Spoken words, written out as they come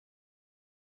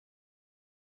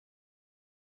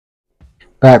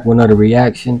Back with another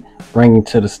reaction, bringing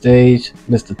to the stage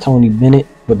Mr. Toney Bennett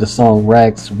with the song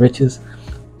Rags to Riches.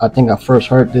 I think I first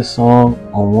heard this song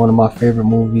on one of my favorite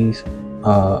movies,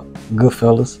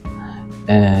 Goodfellas.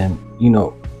 And,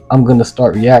 I'm going to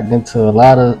start reacting to a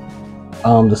lot of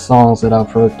the songs that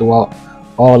I've heard throughout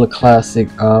all the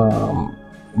classic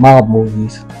mob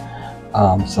movies.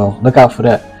 So look out for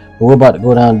that. But we're about to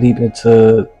go down deep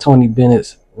into Toney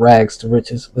Bennett's Rags to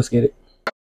Riches. Let's get it.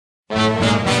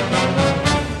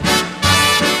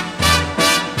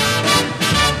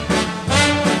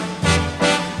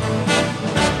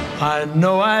 I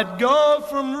know I'd go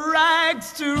from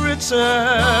rags to riches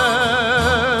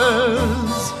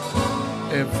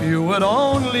if you would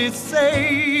only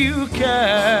say you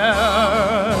care.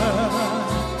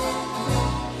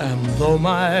 And though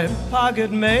my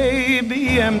pocket may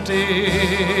be empty,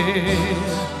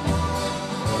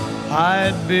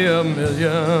 I'd be a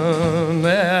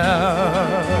millionaire.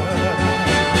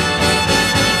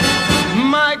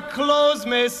 My clothes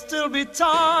may still be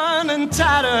torn and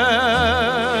tattered,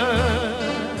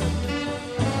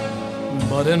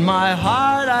 but in my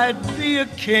heart I'd be a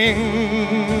king.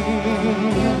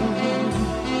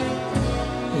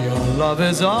 Your love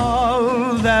is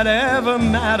all that ever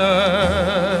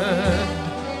mattered.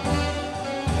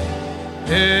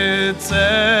 It's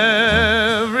everything.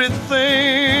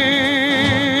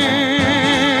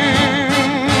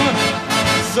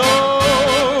 So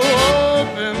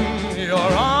open your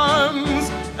arms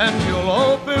and you'll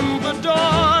open the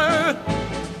door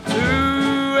to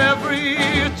every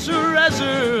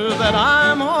treasure that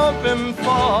I'm hoping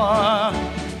for.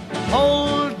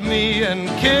 Hold me and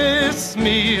kiss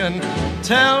me and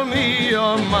tell me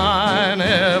you're mine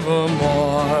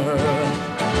evermore.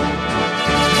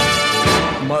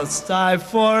 Must I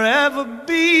forever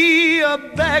be a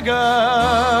beggar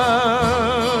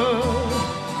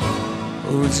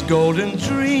whose golden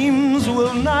dreams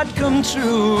will not come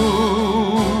true?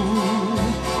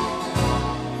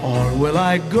 Or will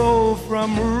I go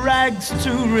from rags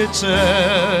to riches?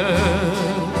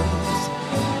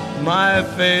 My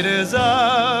fate is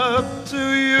up to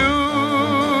you.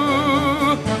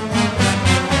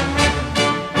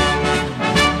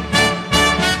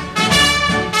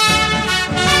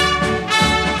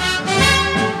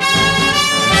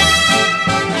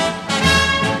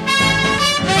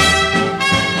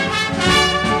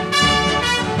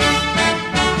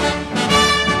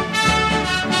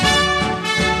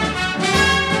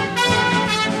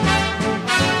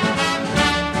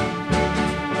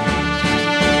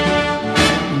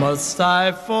 Must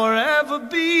I forever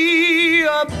be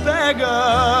a beggar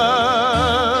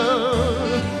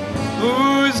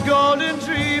whose golden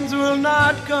dreams will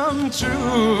not come true?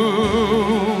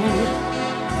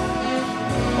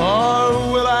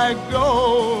 Or will I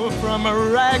go from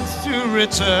rags to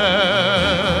riches?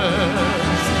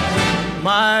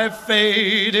 My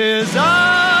fate is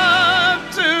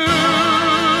up to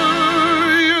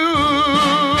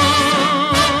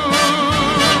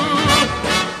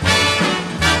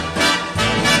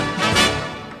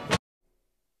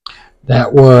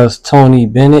That was Toney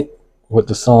Bennett with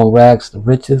the song Rags to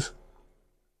Riches.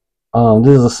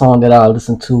 This is a song that I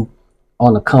listen to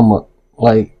on the come up,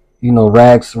 like,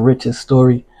 Rags to Riches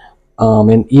story.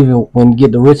 And even when you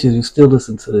get the riches, you still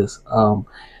listen to this.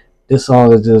 This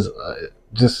song is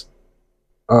just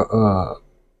a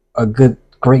good,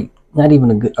 great, not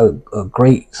even a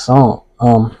great song.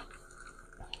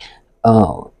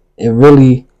 It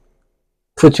really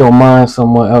put your mind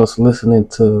somewhere else listening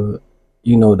to,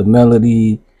 the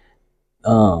melody,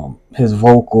 his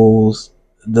vocals,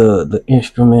 the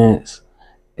instruments.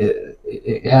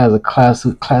 It has a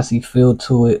classy feel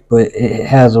to it, but it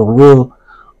has a real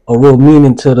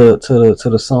meaning to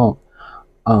the song.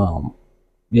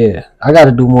 Yeah, I got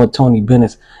to do more Toney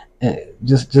Bennett.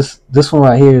 Just this one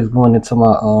right here is going into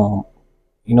my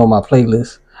my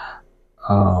playlist.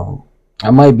 I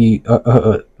might be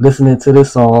listening to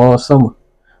this song all summer.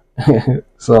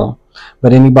 So,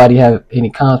 but anybody have any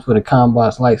comments for the comment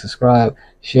box, like, subscribe,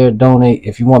 share, donate.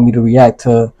 If you want me to react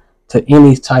to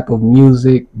any type of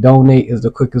music, donate is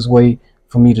the quickest way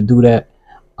for me to do that.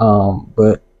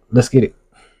 But let's get it.